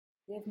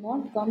They've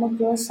not come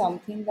across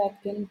something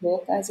that can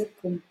work as a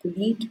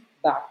complete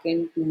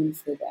backend tool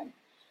for them.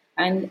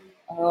 And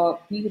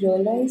we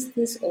realized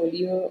this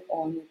earlier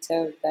on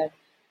itself that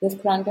the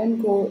front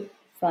end low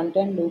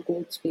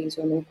code space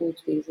or no code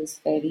space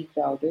is very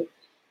crowded,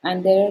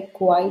 and there are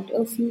quite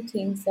a few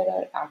things that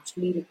are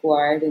actually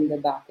required in the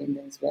back end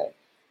as well.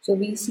 So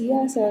we see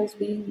ourselves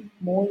being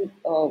more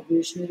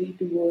visionary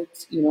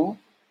towards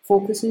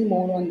focusing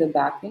more on the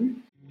back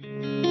end.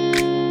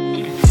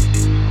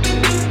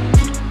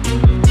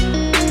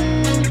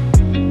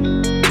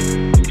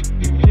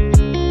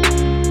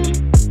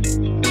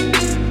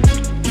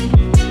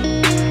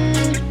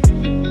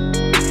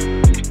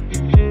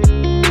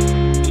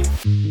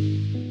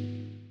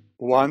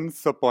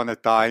 Once upon a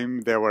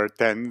time, there were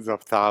tens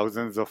of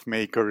thousands of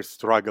makers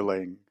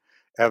struggling.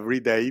 Every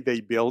day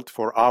they built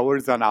for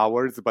hours and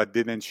hours but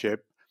didn't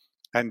ship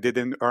and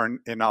didn't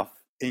earn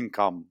enough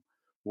income.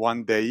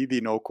 One day,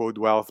 the No Code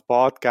Wealth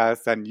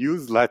podcast and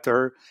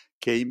newsletter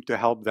came to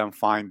help them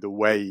find a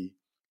way.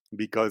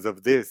 Because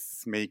of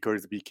this,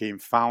 makers became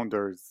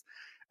founders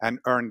and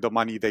earned the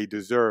money they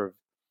deserve.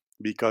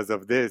 Because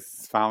of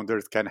this,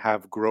 founders can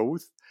have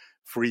growth,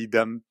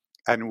 freedom,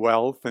 and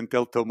wealth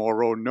until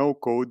tomorrow. No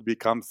code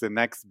becomes the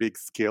next big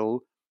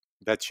skill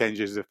that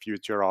changes the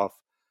future of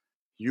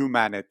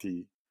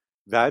humanity.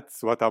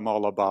 That's what I'm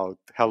all about.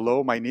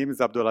 Hello, my name is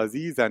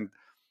Abdulaziz, and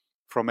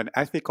from an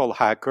ethical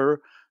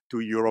hacker to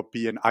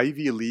European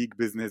Ivy League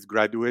business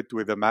graduate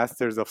with a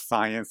Master's of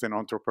Science in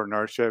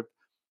Entrepreneurship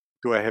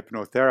to a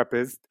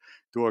hypnotherapist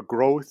to a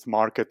growth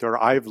marketer,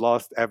 I've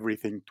lost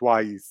everything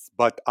twice,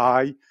 but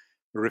I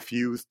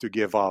refuse to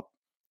give up.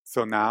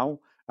 So now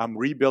I'm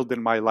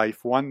rebuilding my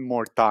life one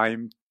more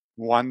time,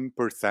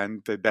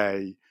 1% a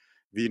day.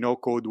 The No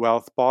Code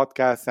Wealth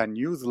podcast and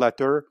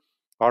newsletter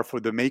are for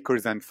the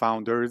makers and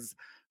founders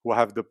who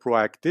have the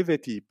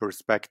proactivity,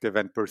 perspective,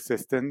 and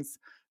persistence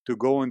to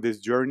go on this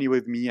journey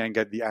with me and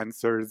get the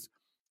answers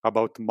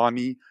about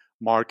money,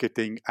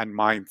 marketing, and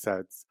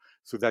mindsets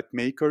so that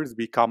makers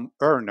become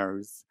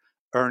earners,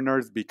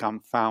 earners become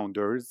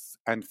founders,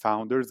 and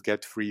founders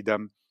get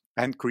freedom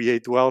and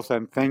create wealth.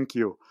 And thank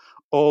you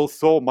all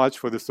so much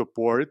for the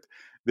support.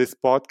 This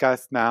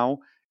podcast now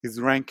is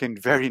ranking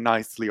very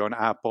nicely on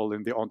Apple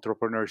in the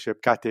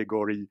entrepreneurship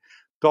category.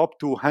 Top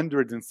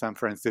 200 in San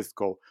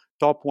Francisco,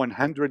 top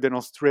 100 in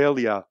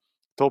Australia,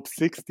 top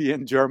 60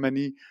 in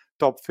Germany,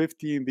 top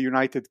 50 in the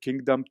United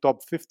Kingdom,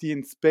 top 50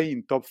 in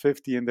Spain, top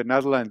 50 in the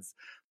Netherlands,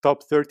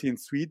 top 30 in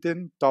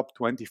Sweden, top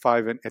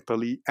 25 in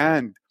Italy,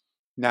 and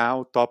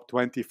now top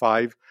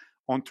 25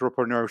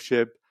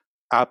 entrepreneurship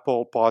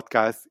Apple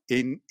podcasts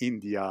in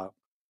India.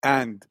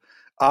 And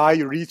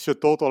I reached a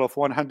total of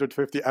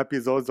 150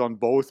 episodes on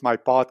both my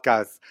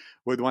podcasts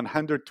with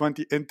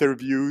 120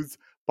 interviews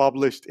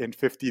published in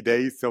 50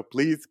 days. So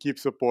please keep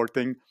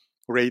supporting,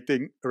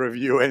 rating,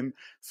 reviewing,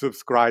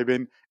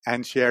 subscribing,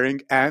 and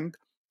sharing. And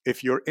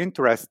if you're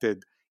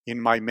interested in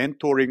my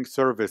mentoring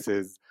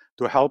services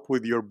to help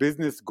with your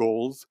business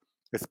goals,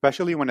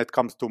 especially when it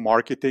comes to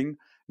marketing,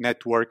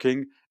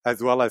 networking,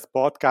 as well as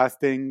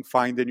podcasting,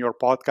 finding your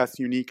podcast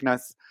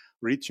uniqueness,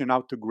 reaching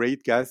out to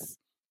great guests,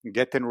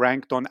 getting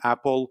ranked on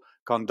Apple,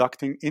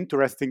 conducting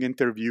interesting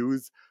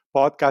interviews,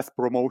 podcast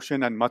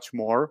promotion, and much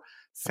more,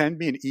 send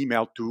me an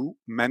email to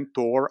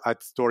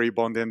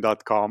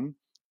mentor@storybonding.com,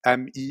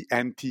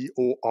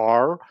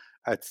 mentor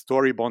at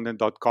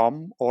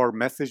storybonding.com, or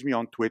message me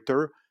on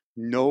Twitter,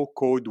 no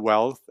code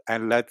wealth,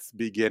 and let's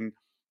begin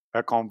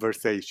a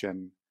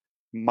conversation.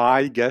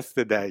 My guest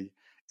today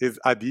is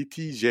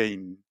Aditi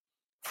Jain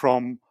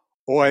from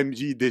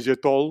OMG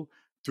Digital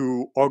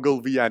to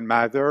Ogilvy and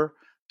Mather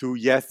to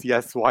Yes,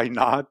 Yes, Why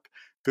Not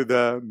to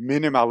the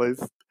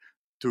Minimalist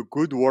to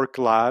Good Work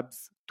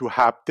Labs to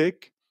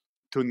Haptic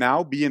to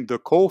now being the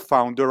co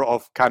founder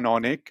of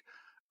Canonic,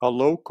 a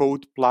low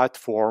code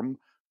platform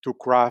to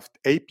craft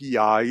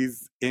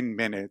APIs in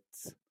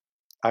minutes.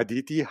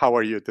 Aditi, how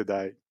are you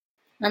today?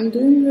 I'm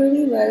doing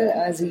really well,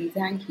 Azzy.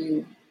 Thank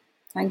you.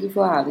 Thank you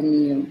for having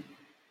me here.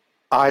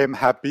 I am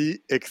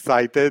happy,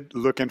 excited,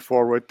 looking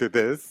forward to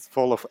this,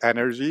 full of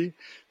energy.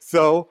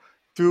 So,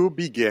 to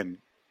begin,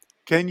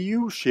 can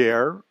you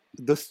share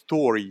the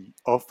story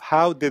of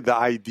how did the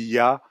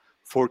idea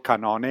for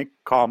Canonic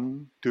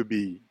come to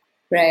be?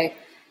 Right.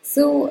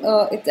 So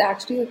it's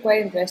actually a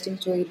quite interesting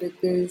story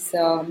because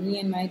me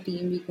and my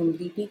team, we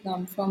completely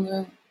come from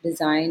a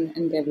design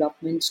and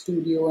development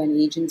studio and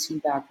agency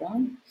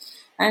background.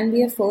 And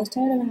we have first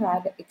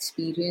had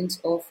experience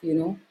of,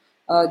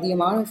 the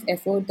amount of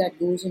effort that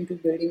goes into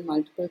building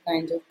multiple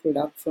kinds of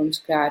product from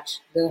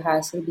scratch, the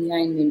hassle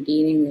behind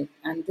maintaining it,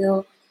 and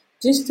the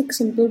just the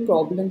simple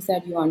problems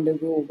that you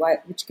undergo,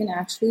 which can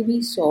actually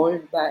be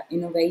solved by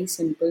in a very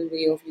simple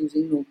way of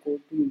using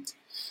no-code tools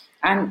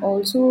and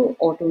also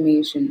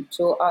automation.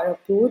 So our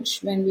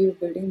approach when we were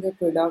building the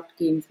product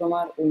came from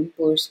our own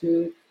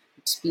personal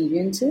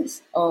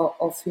experiences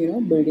of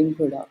building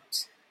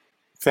products.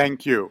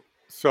 Thank you.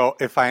 So,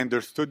 if I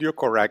understood you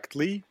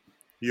correctly,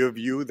 you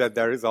view that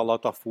there is a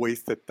lot of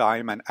wasted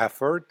time and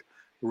effort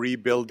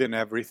rebuilding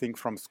everything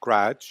from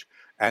scratch,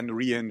 and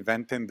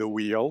reinventing the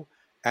wheel.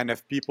 And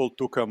if people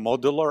took a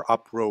modular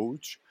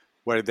approach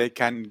where they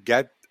can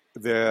get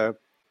the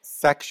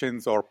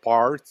sections or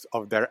parts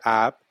of their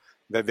app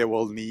that they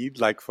will need,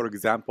 like for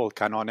example,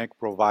 Canonic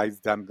provides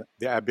them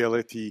the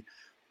ability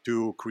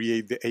to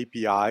create the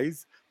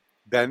APIs,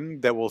 then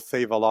they will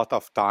save a lot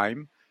of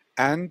time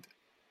and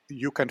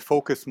you can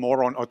focus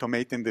more on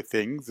automating the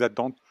things that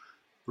don't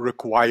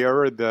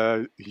require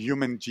the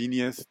human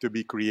genius to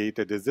be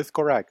created. Is this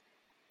correct?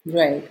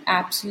 Right,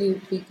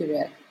 absolutely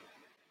correct.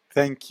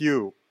 Thank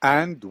you.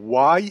 And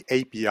why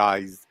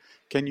APIs?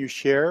 Can you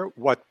share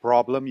what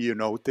problem you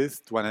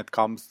noticed when it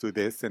comes to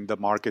this in the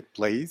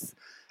marketplace?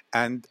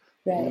 And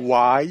Right,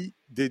 why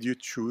did you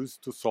choose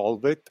to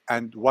solve it?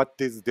 And what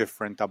is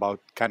different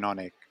about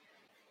Canonic?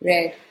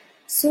 right.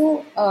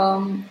 So,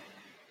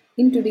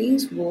 in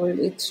today's world,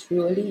 it's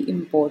really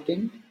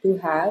important to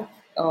have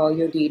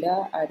your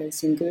data at a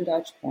single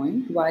touch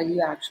point while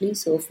you actually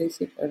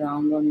surface it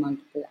around on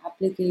multiple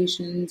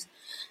applications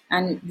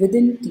and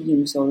within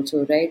teams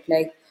also, right?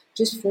 Like,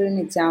 just for an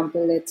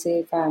example, let's say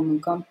if I'm a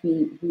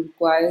company who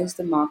requires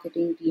the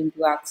marketing team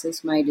to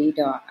access my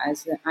data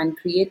and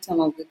create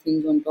some of the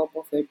things on top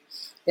of it,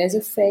 there's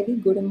a fairly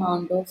good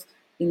amount of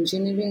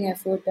engineering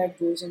effort that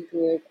goes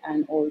into it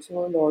and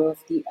also a lot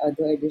of the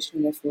other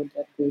additional effort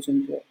that goes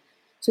into it.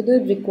 So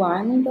the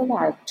requirement of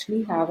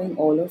actually having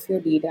all of your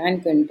data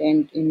and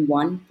content in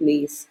one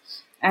place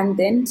and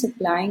then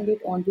supplying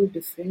it onto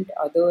different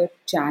other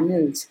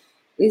channels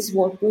is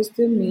what was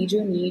the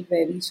major need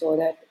where we saw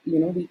that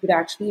we could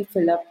actually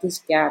fill up this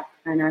gap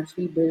and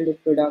actually build a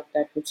product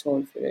that would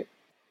solve for it.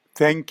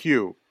 Thank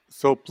you.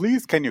 So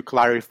please, can you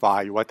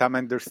clarify what I'm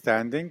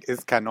understanding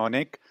is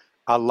Canonic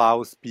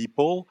allows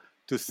people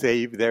to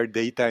save their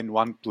data in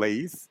one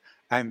place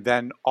and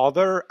then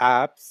other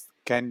apps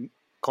can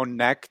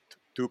connect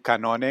to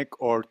Canonic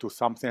or to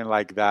something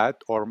like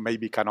that, or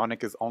maybe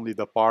Canonic is only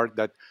the part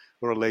that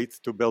relates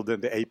to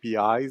building the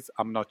APIs.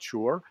 I'm not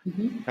sure.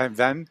 And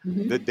then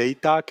the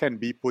data can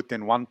be put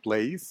in one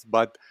place,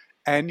 but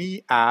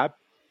any app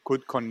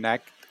could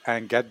connect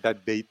and get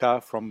that data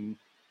from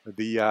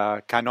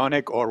the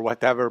Canonic or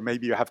whatever.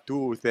 Maybe you have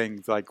two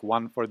things, like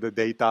one for the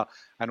data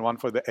and one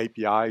for the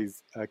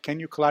APIs. Can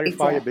you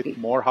clarify a bit Exactly.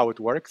 more how it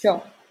works?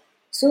 Sure.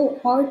 So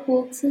how it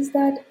works is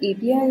that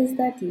API is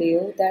that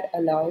layer that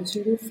allows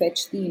you to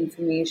fetch the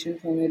information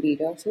from your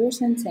data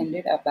source and send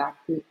it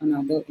back to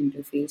another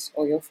interface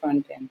or your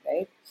front end,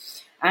 right?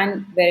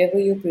 And wherever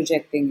you're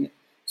projecting it.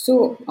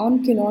 So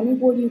on Canonic,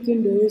 what you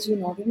can do is you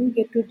not only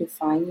get to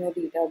define your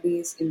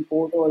database,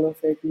 import all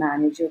of it,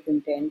 manage your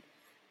content,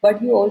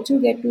 but you also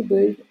get to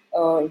build,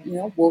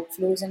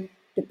 workflows and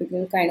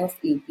typical kind of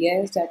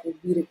APIs that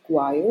would be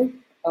required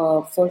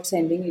for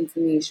sending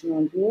information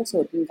onto a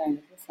certain kind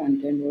of a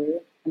front end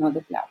or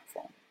another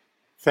platform.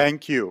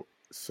 Thank you.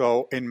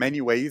 So, in many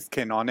ways,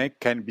 Canonic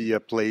can be a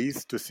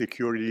place to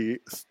securely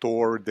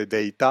store the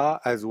data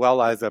as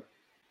well as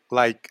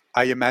like,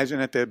 I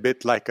imagine it a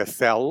bit like a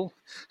cell,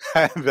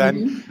 and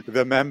then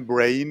the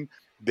membrane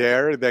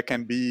there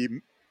can be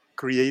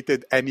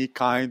created any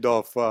kind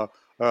of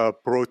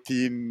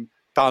protein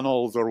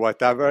tunnels or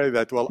whatever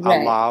that will Right,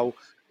 allow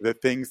the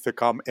things to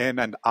come in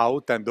and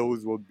out, and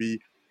those will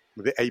be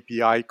the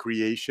API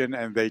creation,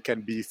 and they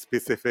can be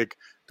specific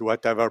to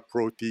whatever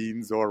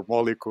proteins or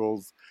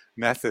molecules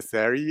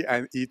necessary,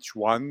 and each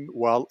one,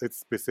 well, it's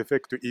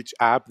specific to each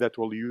app that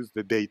will use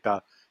the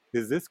data.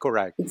 Is this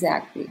correct?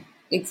 exactly,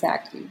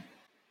 exactly.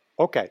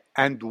 Okay.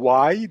 And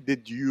why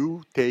did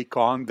you take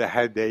on the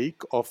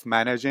headache of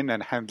managing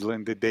and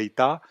handling the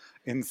data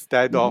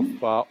instead of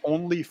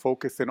only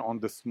focusing on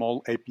the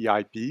small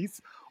API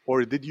piece?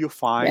 Or did you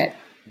find Right.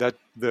 that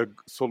the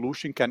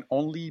solution can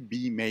only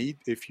be made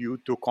if you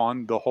took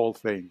on the whole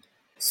thing?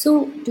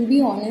 So, to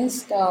be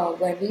honest,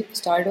 when we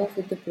started off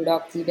with the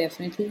product, we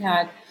definitely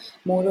had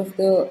more of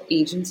the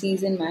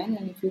agencies in mind.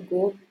 And if you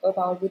go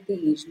about with the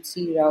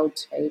agency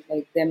routes, right,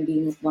 like them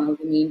being one of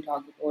the main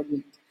target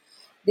audience,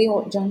 they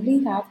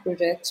generally have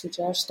projects which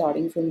are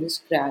starting from the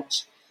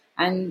scratch,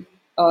 and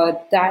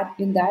that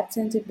in that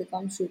sense it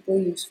becomes super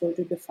useful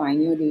to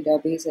define your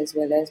database as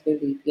well as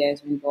build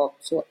APIs on top.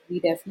 So we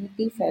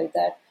definitely felt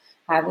that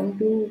having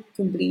to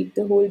complete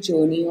the whole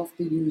journey of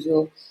the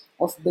user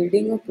of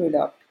building a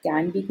product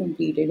can be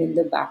completed in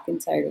the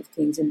backend side of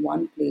things in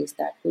one place,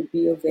 that could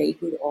be a very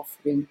good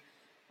offering.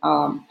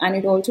 And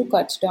it also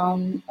cuts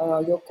down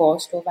your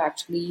cost of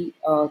actually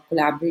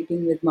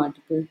collaborating with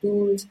multiple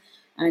tools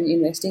and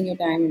investing your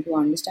time into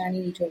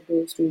understanding each of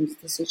those tools.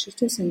 This is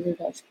just a single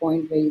touch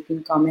point where you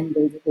can come and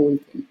build the whole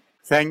thing.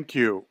 Thank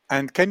you.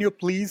 And can you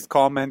please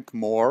comment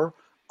more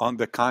on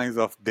the kinds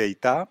of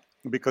data?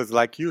 Because,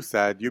 like you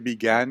said, you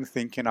began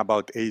thinking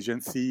about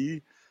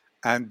agency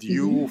and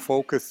you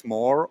focus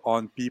more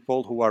on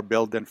people who are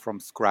building from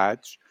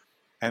scratch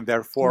and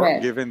therefore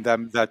Right. giving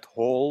them that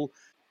whole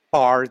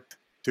part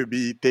to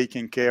be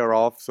taken care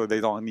of so they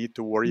don't need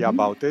to worry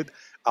about it,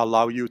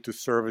 allow you to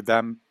serve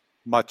them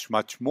much,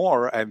 much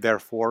more. And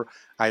therefore,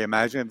 I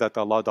imagine that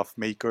a lot of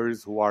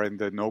makers who are in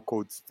the no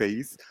code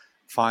space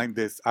find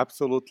this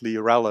absolutely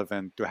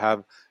relevant to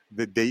have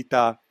the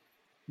data.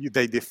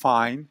 They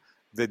define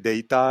the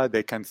data,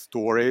 they can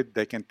store it,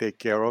 they can take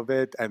care of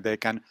it, and they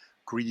can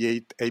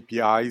create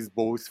APIs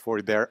both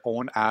for their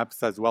own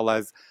apps as well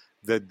as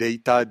the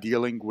data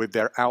dealing with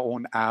their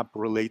own app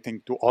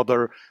relating to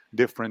other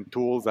different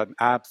tools and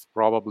apps,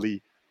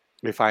 probably,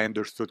 if I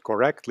understood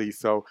correctly.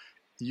 So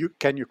you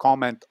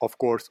comment, of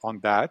course, on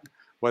that,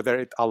 whether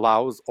it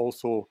allows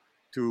also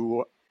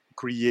to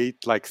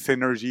create like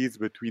synergies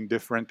between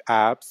different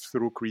apps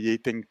through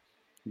creating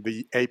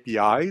the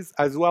APIs,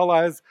 as well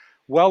as,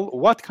 well,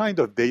 what kind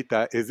of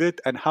data is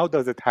it and how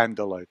does it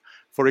handle it?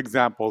 For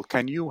example,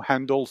 can you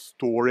handle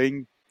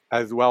storing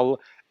as well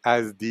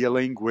as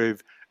dealing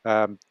with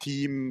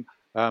team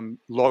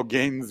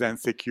logins and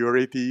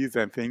securities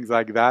and things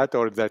like that,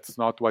 or that's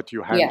not what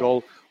you Yeah,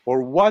 handle?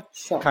 Or what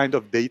sure. kind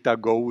of data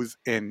goes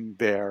in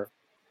there?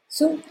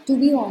 So, to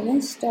be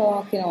honest,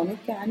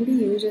 Canonic can be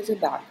used as a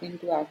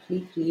backend to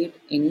actually create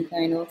any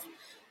kind of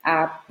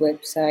app,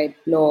 website,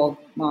 blog,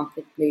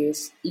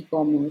 marketplace,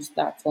 e-commerce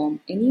platform.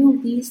 Any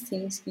of these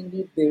things can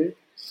be built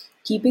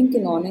keeping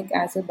Canonic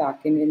as a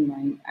backend in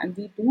mind. And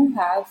we do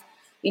have,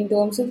 in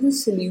terms of the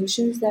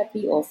solutions that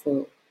we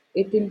offer,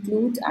 it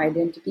includes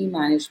identity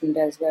management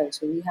as well.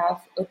 So we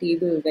have a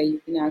table where you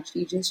can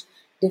actually just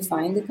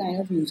define the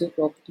kind of user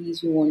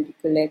properties you want to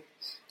collect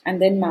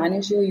and then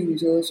manage your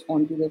users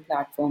onto the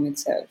platform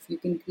itself. You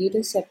can create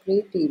a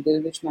separate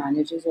table which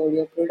manages all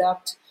your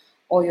products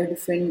or your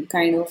different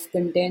kind of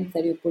content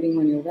that you're putting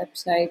on your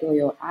website or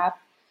your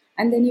app,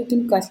 and then you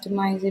can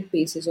customize it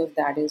basis of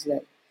that as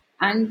well.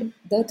 And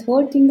the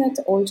third thing that's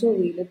also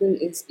available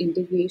is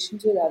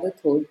integrations with other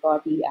third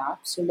party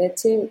apps. So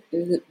let's say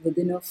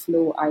within a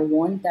flow, I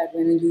want that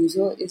when a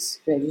user is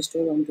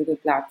registered onto the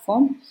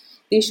platform,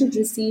 they should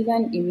receive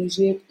an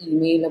immediate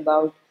email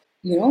about,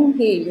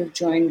 hey, you've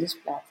joined this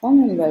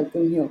platform and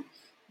welcome here.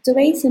 It's a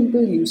very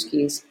simple use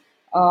case.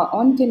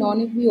 On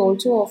Canonic, we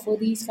also offer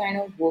these kind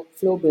of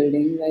workflow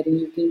building wherein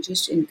you can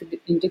just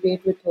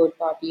integrate with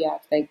third-party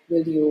apps like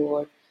Twilio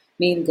or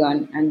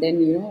Mailgun, and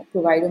then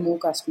provide a more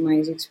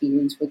customized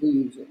experience for the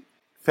user.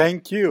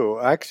 Thank you.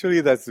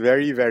 Actually, that's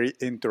very, very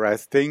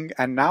interesting.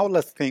 And now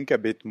let's think a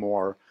bit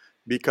more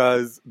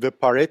because the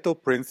Pareto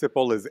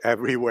principle is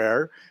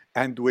everywhere.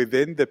 And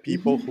within the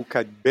people who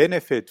can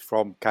benefit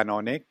from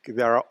Canonic,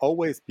 there are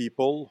always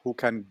people who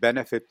can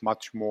benefit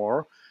much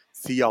more,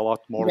 see a lot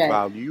more Right,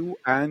 value,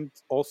 and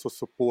also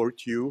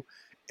support you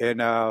in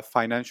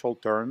financial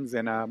terms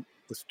in a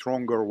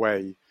stronger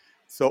way.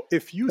 So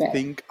if you right.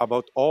 think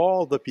about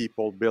all the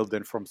people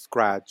building from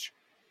scratch,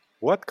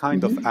 what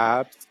kind of Mm-hmm.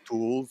 apps,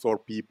 tools, or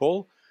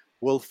people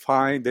will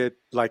find it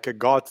like a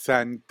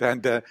godsend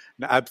and an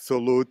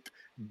absolute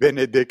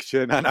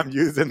benediction? And I'm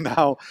using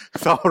now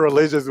some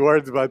religious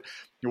words, but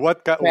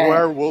Right.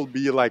 where will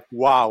be like,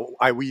 wow,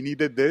 we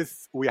needed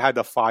this, we had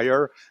a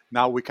fire,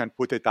 now we can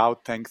put it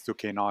out thanks to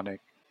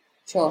Canonic.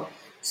 Sure.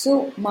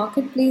 So,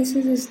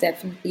 marketplaces is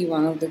definitely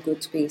one of the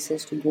good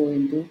spaces to go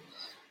into.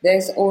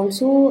 There's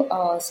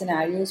also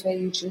scenarios where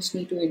you just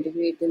need to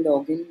integrate the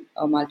login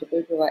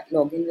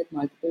with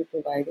multiple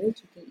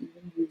providers. You can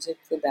even use it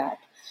for that.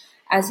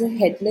 As a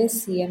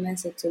headless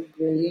CMS, it's a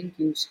brilliant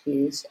use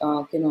case.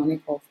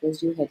 Canonic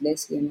offers you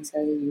headless CMS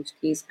as a use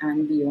case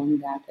and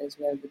beyond that as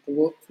well with the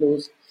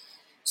workflows.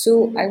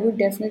 So I would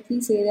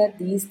definitely say that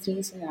these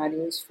three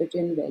scenarios fit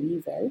in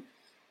very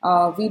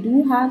well. We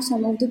do have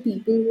some of the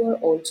people who are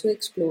also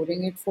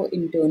exploring it for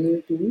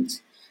internal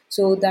tools.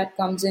 So that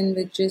comes in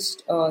with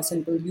just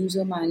simple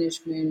user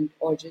management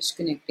or just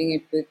connecting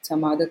it with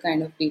some other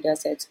kind of data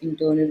sets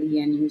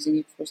internally and using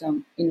it for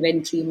some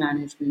inventory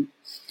management.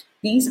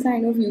 These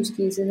kind of use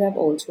cases have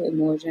also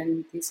emerged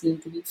and they seem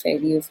to be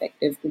fairly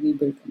effective to be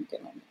built on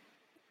Tenor.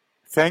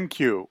 Thank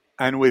you.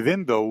 And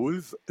within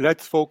those,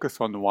 let's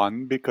focus on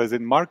one because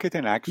in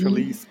marketing,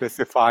 actually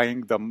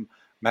specifying the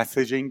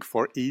messaging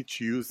for each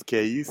use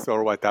case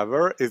or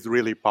whatever is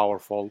really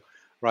powerful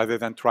rather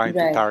than trying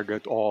to Right.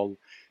 target all.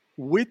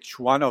 Which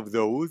one of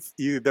those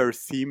either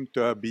seem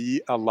to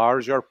be a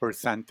larger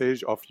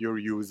percentage of your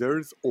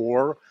users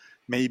or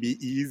maybe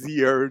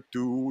easier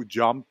to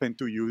jump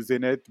into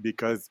using it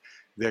because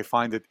they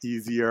find it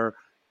easier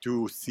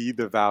to see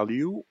the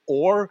value,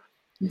 or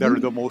they're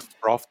the most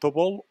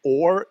profitable,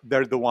 or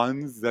they're the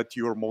ones that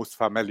you're most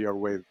familiar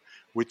with,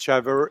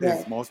 whichever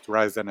is Right. most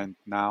resonant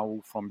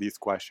now from these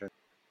questions.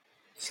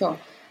 Sure.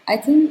 I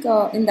think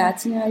in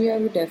that scenario, I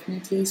would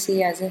definitely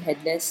say as a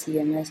headless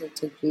CMS,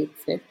 it's a great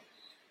fit.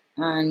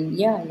 And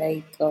yeah,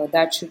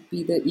 that should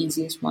be the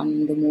easiest one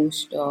and the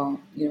most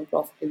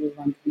profitable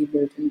one to be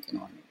built in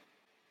Canonic.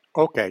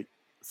 Okay,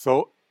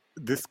 so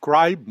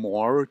describe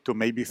more to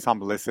maybe some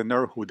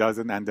listener who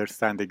doesn't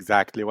understand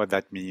exactly what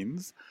that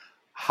means.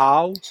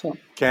 How Sure.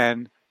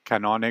 can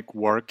Canonic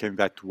work in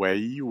that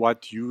way?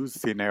 What use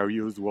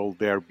scenarios will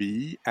there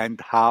be,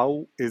 and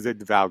how is it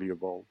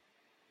valuable?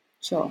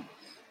 Sure.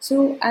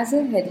 So, as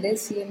a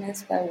headless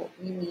CMS, by what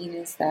we mean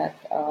is that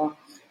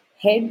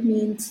head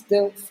means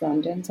the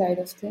front end side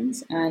of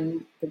things,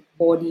 and the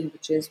body,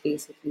 which is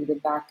basically the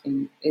back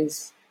end,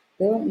 is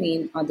the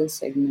main other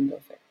segment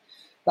of it.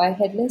 By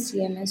headless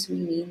CMS, we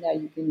mean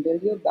that you can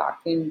build your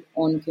backend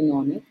on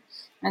Canonic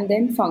and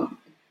then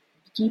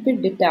keep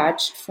it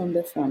detached from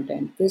the front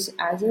end. Because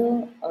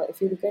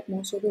if you look at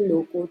most of the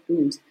low code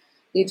tools,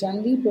 they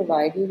generally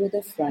provide you with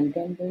a front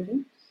end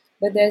building,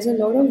 but there's a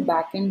lot of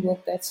back end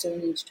work that still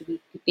needs to be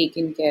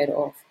taken care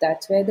of.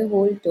 That's where the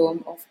whole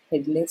term of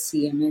headless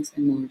CMS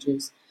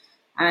emerges.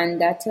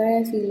 And that's why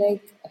I feel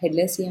like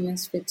headless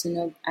CMS fits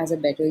as a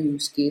better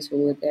use case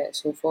over there.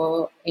 So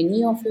for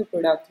any of your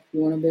products, if you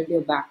want to build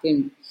your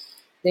backend,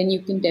 then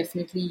you can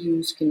definitely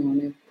use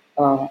Canonic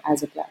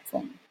as a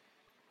platform.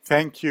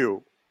 Thank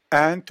you.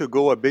 And to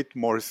go a bit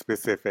more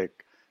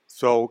specific,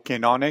 so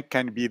Canonic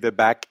can be the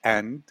back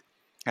end,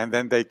 and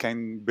then they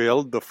can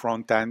build the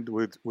front end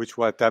with which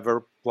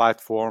whatever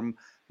platform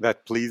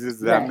that pleases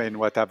them Right. in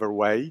whatever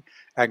way,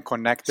 and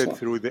connect it Sure.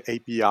 through the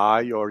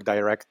API or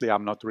directly.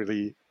 I'm not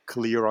really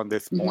clear on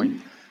this point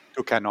Mm-hmm.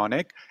 to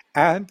Canonic.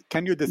 And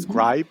can you Mm-hmm.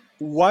 describe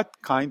what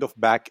kind of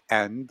back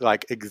end,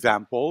 like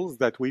examples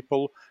that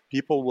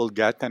people will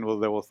get and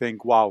they will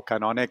think, wow,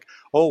 Canonic,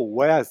 oh,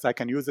 yes, I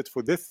can use it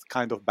for this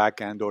kind of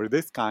backend or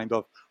this kind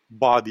of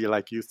body,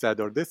 like you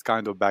said, or this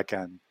kind of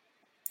backend.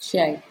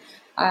 Sure.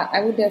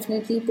 I would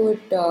definitely put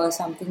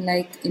something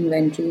like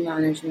inventory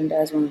management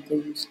as one of the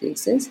use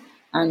cases,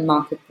 and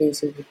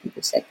marketplaces would be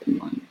the second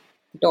one,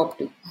 the top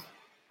two.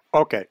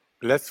 Okay,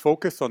 let's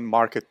focus on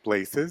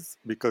marketplaces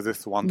because it's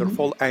Mm-hmm.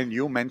 wonderful. And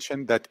you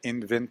mentioned that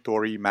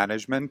inventory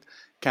management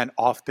can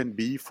often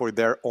be for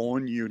their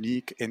own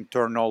unique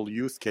internal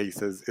use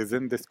cases.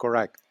 Isn't this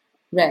correct?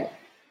 Right.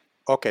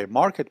 Okay,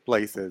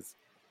 marketplaces.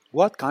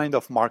 What kind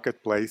of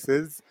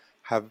marketplaces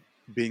have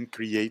been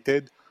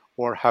created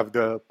or have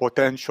the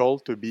potential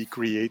to be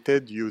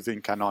created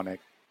using Canonic?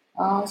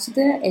 So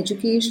there are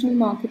educational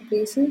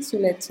marketplaces. So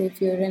let's say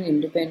if you're an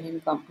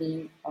independent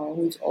company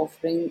who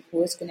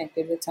is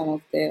connected with some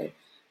of their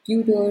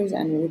tutors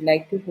and would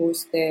like to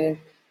host their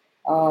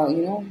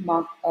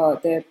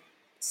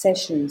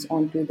sessions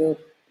onto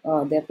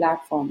their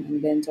platform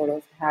and then sort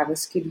of have a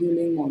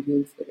scheduling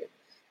module for it,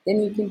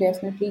 then you can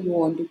definitely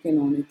go on to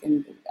Canonic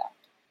and do that.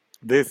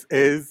 This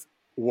is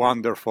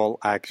wonderful,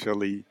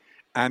 actually.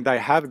 And I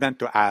have then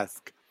to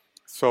ask,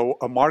 so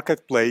a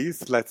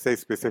marketplace, let's say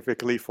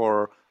specifically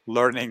for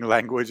learning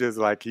languages,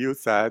 like you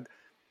said,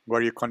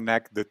 where you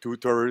connect the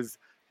tutors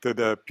to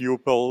the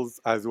pupils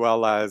as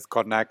well as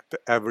connect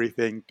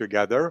everything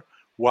together.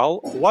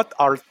 Well, what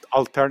are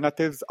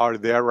alternatives are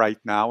there right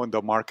now in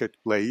the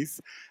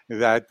marketplace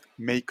that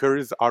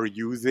makers are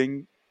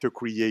using to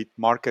create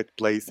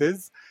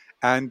marketplaces?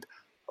 And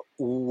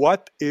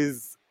what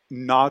is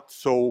not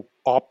so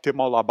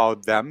optimal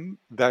about them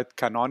that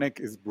Canonic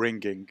is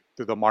bringing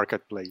to the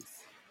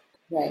marketplace?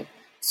 Right.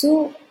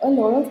 So a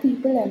lot of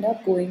people end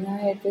up going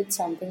ahead with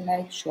something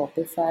like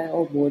Shopify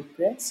or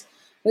WordPress,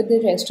 but the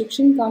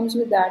restriction comes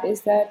with that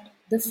is that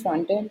the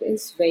front end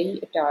is very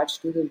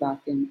attached to the back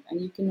end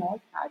and you cannot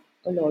add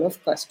a lot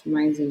of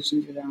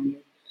customizations around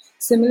it.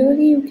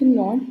 Similarly, you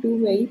cannot do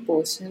very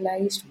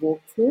personalized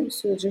workflows.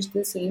 So just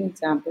the same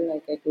example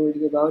like I told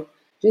you about,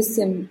 just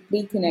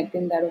simply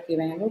connecting that okay,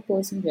 whenever a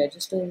person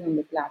registers on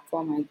the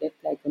platform, I get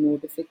like a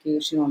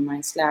notification on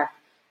my Slack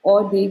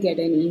or they get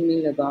an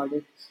email about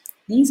it.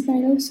 These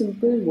kind of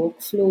simple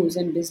workflows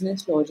and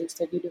business logics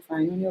that you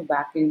define on your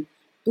backend,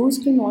 those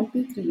cannot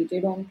be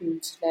created on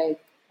tools like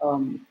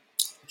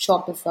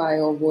Shopify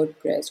or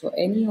WordPress or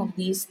any of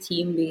these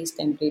theme-based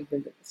template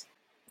builders.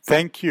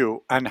 Thank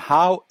you. And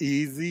how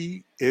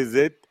easy is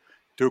it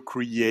to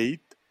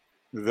create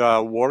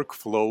the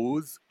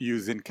workflows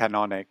using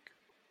Canonic?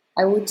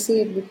 I would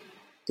say it would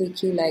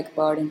take you like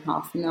about in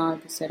half an hour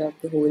to set up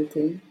the whole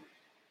thing.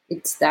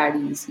 It's that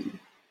easy.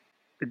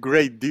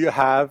 Great. Do you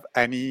have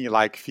any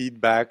like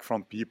feedback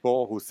from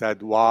people who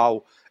said,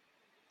 wow,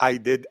 I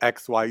did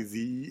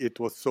XYZ. It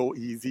was so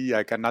easy.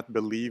 I cannot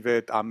believe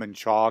it. I'm in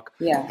shock,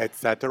 Yeah.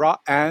 etc.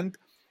 And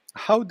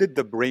how did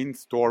the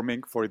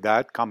brainstorming for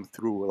that come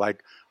through?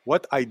 Like,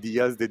 what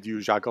ideas did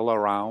you juggle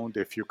around?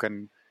 If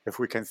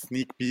we can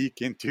sneak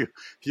peek into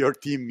your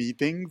team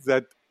meetings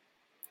that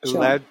Sure.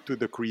 led to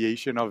the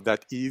creation of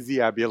that easy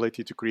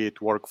ability to create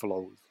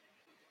workflows.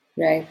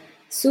 Right.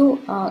 So,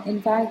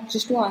 in fact,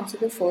 just to answer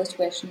the first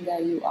question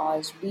that you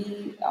asked,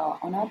 we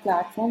on our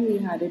platform we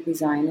had a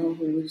designer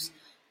who was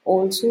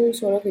also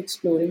sort of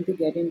exploring to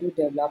get into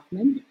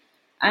development,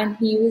 and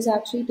he was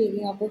actually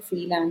taking up a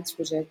freelance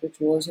project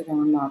which was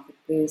around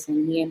marketplace,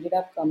 and he ended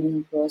up coming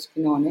across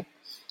Canonic,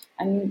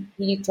 and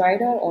he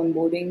tried our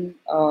onboarding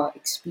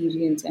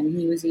experience, and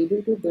he was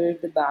able to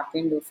build the back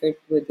end of it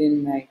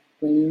within like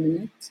 20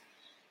 minutes.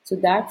 So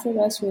that for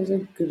us was a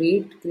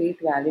great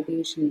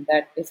validation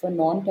that if a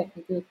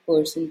non-technical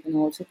person can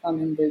also come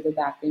and build a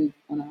backend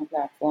on our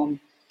platform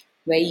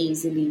very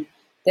easily,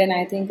 then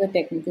I think a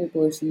technical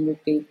person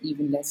would take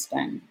even less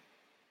time.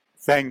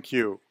 Thank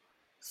you.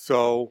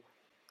 So,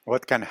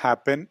 what can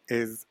happen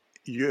is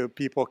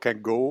people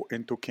can go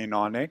into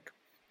Canonic,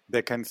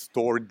 they can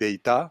store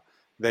data,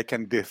 they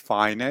can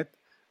define it,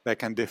 they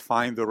can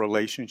define the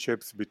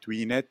relationships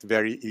between it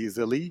very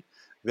easily.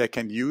 they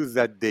can use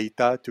that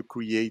data to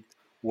create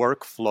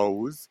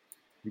workflows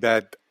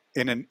that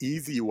in an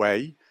easy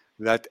way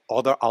that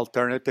other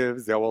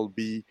alternatives there will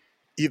be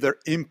either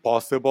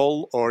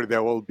impossible or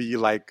there will be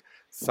like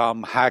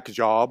some hack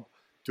job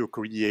to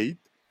create,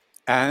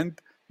 and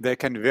they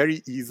can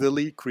very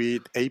easily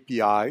create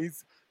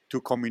APIs to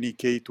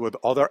communicate with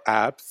other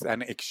apps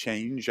and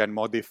exchange and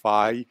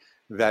modify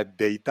that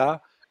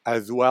data,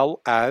 as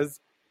well as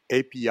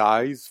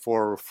APIs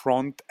for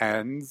front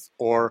ends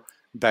or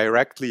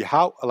directly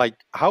how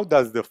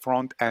does the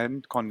front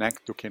end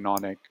connect to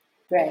Canonic?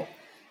 Right.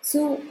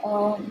 So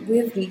we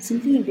have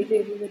recently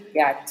integrated with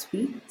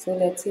Gatsby. So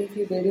let's say if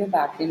you build your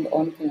backend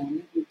on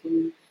Canonic, you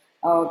can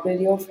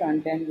build your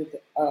front end with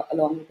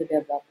along with the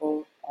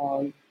developer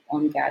on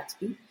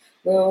Gatsby.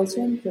 We're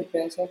also in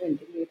progress of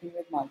integrating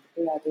with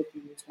multiple other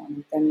tools,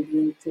 one of them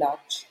being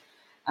Clutch,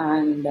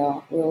 and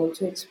we're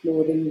also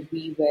exploring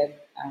VWeb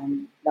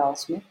and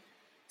Lastminute.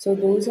 So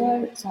those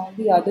are some of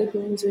the other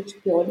tools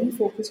which purely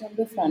focus on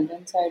the front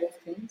end side of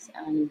things,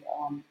 and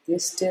they're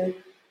still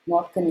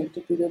not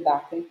connected to the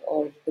backend,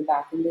 or the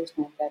backend is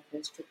not that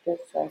restrictive.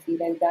 So I feel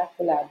like that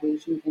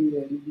collaboration can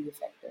really be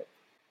effective.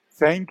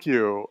 Thank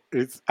you.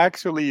 It's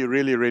actually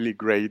really, really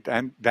great.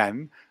 And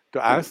then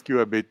to ask you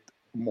a bit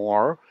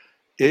more,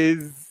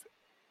 is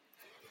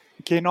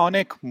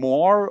Canonic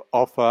more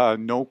of a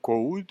no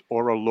code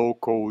or a low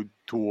code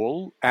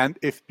tool? And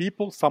if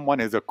someone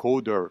is a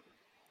coder,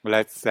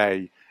 let's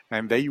say,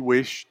 and they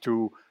wish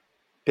to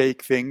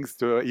take things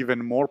to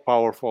even more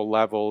powerful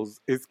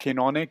levels, is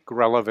Canonic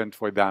relevant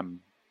for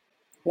them?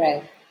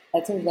 Right.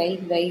 That's a very,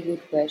 very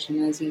good question,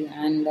 Azzy.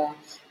 And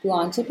to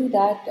answer to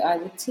that, I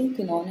would say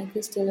Canonic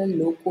is still a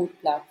low code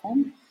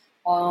platform.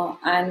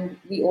 And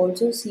we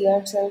also see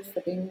ourselves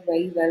fitting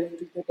very well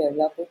into the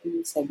developer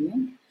tool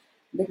segment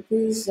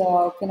because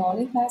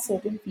Canonic has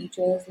certain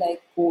features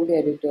like code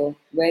editor,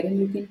 wherein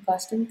you can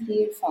custom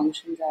create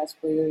functions as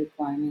per your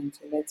requirements.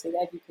 So let's say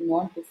that you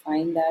cannot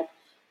define that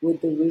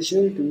with the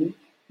visual tool.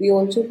 We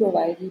also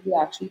provide you to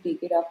actually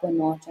take it up a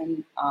notch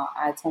and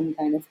add some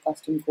kind of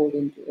custom code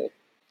into it.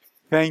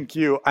 Thank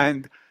you.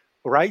 And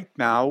right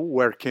now,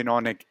 where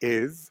Canonic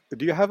is,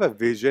 do you have a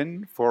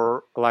vision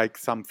for like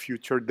some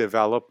future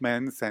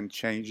developments and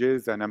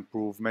changes and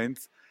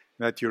improvements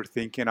that you're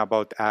thinking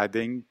about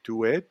adding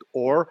to it?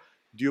 Or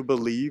do you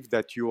believe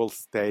that you will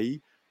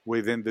stay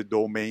within the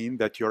domain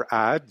that you're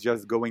at,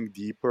 just going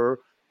deeper,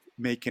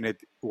 making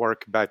it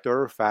work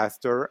better,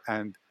 faster,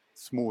 and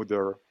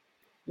smoother?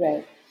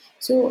 Right.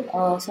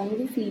 So, some of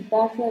the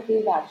feedback that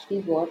we've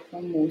actually got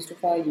from most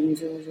of our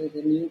users or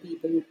the new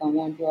people who come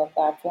onto our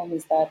platform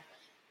is that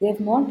they've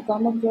not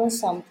come across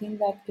something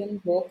that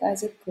can work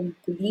as a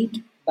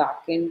complete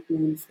backend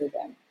tool for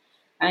them.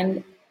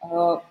 And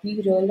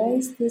we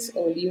realized this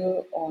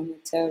earlier on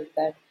itself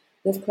that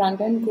the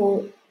front end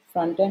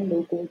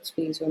low code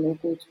space or no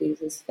code space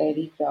is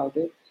fairly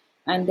crowded,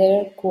 and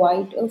there are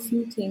quite a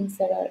few things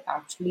that are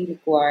actually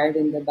required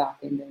in the back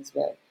end as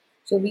well.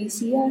 So we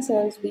see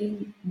ourselves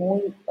being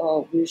more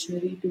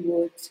visionary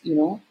towards,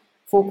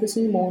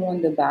 focusing more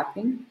on the back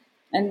end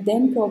and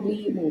then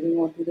probably moving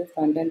on to the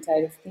front end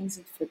side of things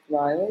if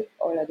required,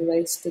 or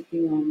otherwise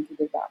sticking on to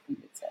the back end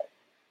itself.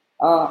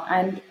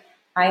 And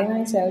I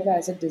myself,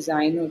 as a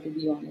designer, to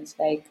be honest,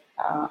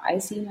 I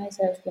see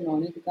myself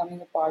Canonic becoming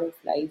a part of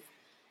life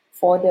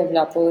for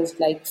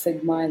developers, like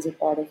Figma is a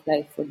part of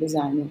life for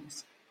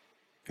designers.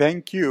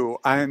 Thank you.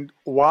 And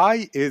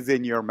why is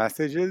in your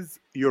messages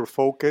your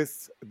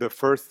focus, the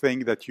first thing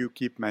that you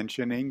keep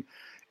mentioning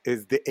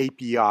is the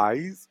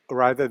APIs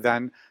rather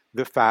than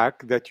the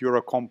fact that you're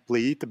a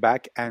complete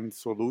back end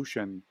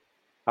solution?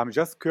 I'm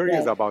just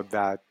curious Right. about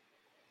that.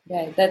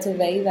 Right, that's a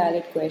very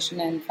valid question.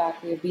 And in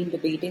fact, we've been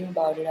debating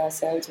about it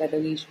ourselves whether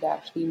we should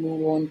actually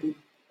move on to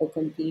a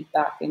complete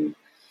backend.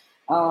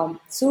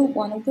 So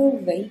one of the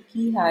very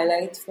key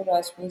highlights for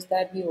us was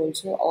that we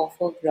also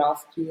offer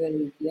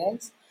GraphQL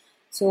APIs.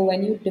 So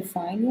when you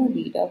define your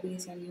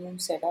database and you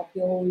set up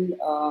your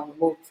whole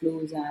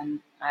workflows and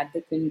add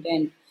the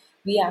content,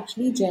 we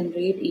actually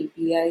generate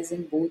APIs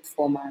in both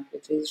format,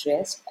 which is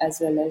REST as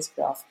well as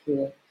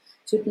GraphQL.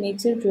 So it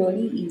makes it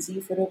really easy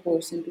for a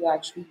person to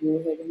actually go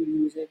ahead and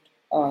use it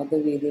the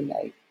way they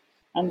like.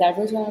 And that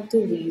was one of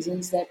the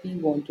reasons that we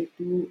wanted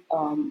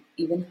to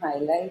even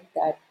highlight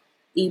that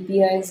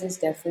APIs is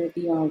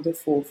definitely one of the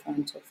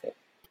forefronts of it.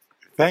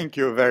 Thank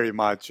you very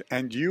much.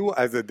 And you,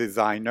 as a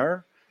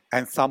designer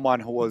and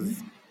someone who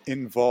was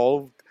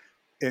involved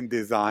in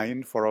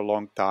design for a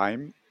long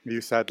time,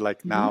 you said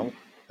like now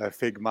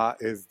Figma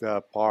is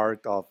the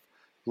part of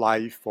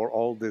life for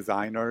all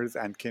designers,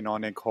 and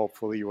Canonic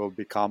hopefully will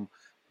become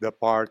the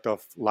part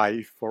of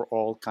life for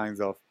all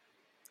kinds of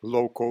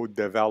low code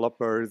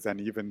developers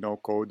and even no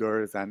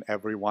coders and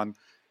everyone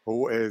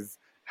who is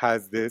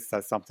has this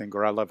as something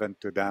relevant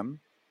to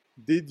them.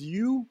 Did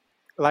you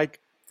like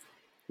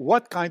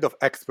what kind of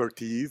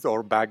expertise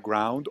or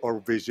background or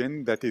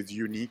vision that is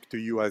unique to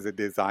you as a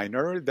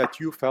designer that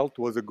you felt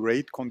was a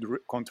great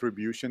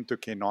contribution to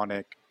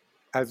Canonic?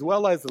 as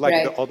well as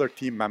like the Right. other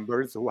team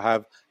members who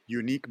have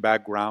unique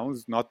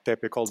backgrounds, not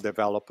typical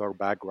developer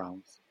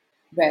backgrounds.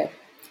 Right.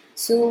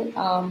 So,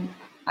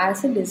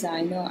 as a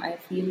designer, I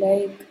feel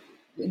like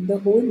in the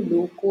whole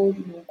low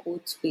code, no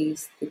code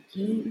space, the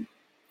key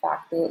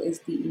factor is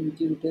the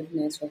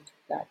intuitiveness of the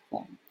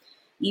platform.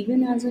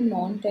 Even as a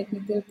non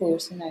technical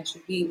person, I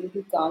should be able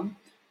to come,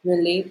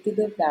 relate to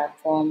the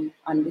platform,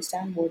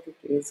 understand what it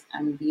is,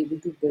 and be able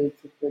to build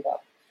the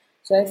product.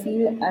 So, I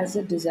feel as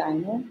a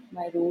designer,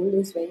 my role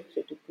is very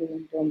critical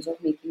in terms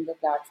of making the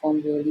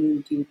platform really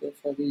intuitive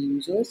for the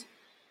users.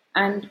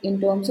 And in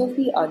terms of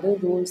the other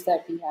roles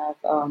that we have,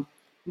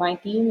 my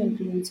team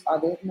includes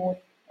other more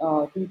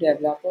two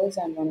developers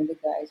and one of the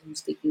guys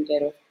who's taking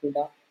care of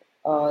product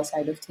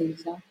side of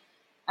things now.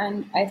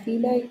 And I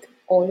feel like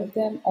all of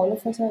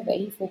us are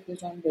very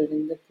focused on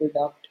building the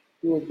product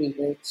to a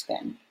greater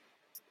extent.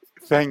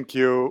 Thank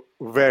you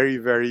very,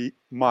 very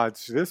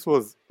much. This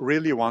was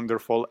really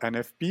wonderful. And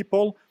if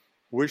people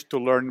wish to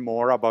learn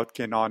more about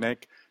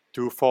Canonic,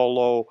 to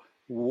follow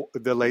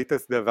the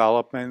latest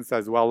developments,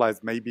 as well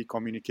as maybe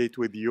communicate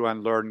with you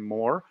and learn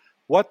more,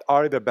 what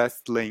are the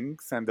best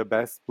links and the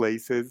best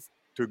places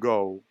to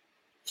go?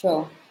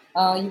 Sure.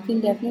 You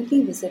can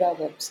definitely visit our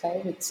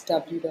website. It's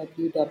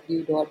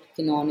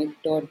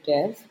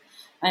www.canonic.dev.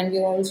 And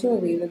we're also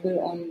available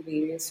on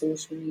various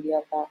social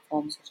media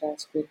platforms such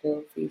as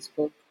Twitter,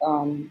 Facebook,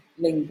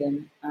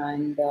 LinkedIn.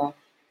 And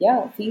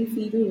yeah, feel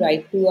free to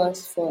write to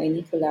us for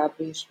any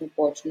collaboration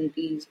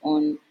opportunities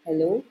on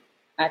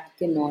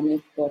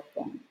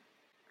hello@canonic.com.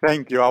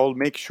 Thank you. I will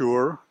make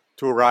sure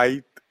to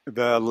write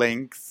the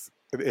links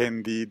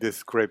in the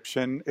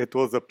description. It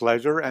was a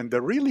pleasure and a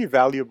really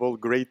valuable,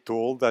 great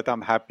tool that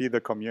I'm happy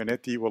the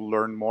community will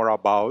learn more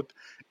about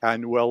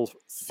and will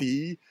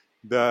see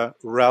the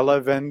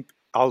relevant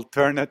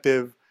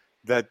alternative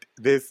that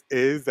this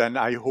is. And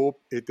I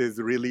hope it is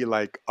really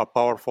like a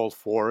powerful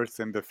force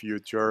in the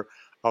future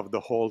of the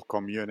whole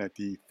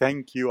community.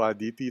 Thank you,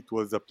 Aditi. It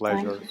was a Thank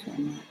pleasure. you so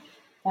much.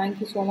 Thank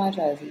you so much,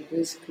 Aziz. It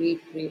was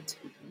great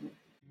speaking with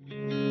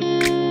you.